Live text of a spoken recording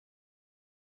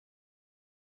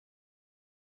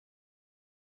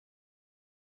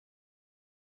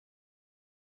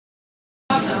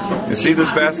You see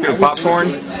this basket of popcorn?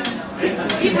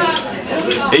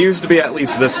 It used to be at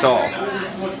least this tall.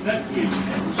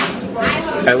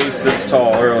 At least this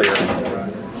tall earlier.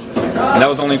 And that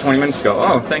was only 20 minutes ago.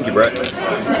 Oh, thank you, Brett.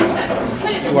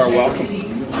 You are welcome.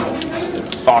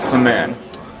 Awesome man.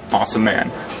 Awesome man.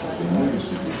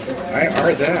 I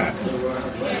are that.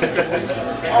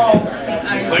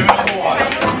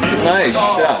 Nice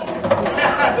shot.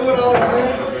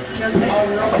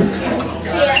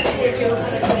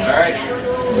 Alright.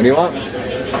 What do you want? Is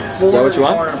that what you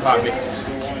want?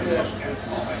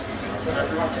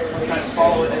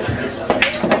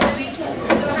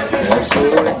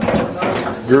 Absolutely.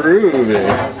 Groovy.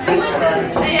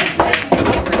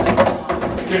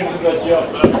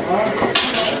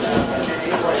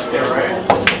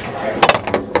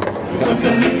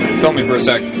 Film me for a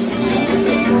sec.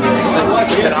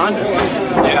 Get on.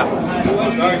 Yeah.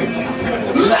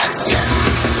 Let's go.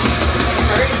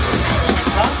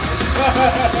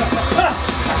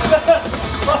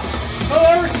 Don't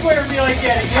ever swear to me like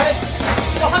that again.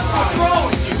 What's wrong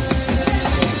with you?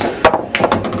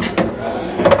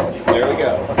 There we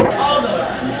go.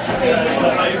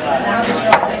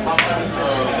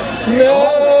 No!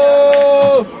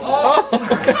 Oh.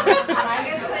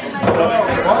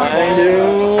 I knew.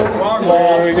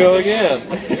 There we go again.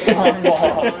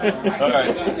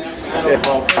 Alright.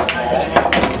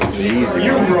 Easy.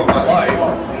 You ruined my life.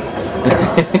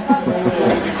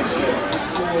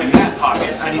 In that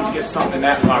pocket, I need to get something in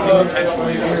that pocket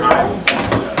intentionally this time.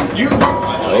 You ruined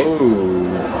my life.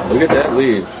 Oh, look at that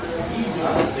lead.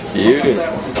 Beautiful.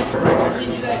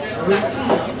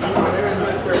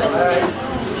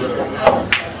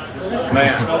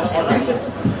 Man.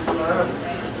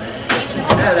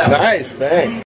 Nice, bang.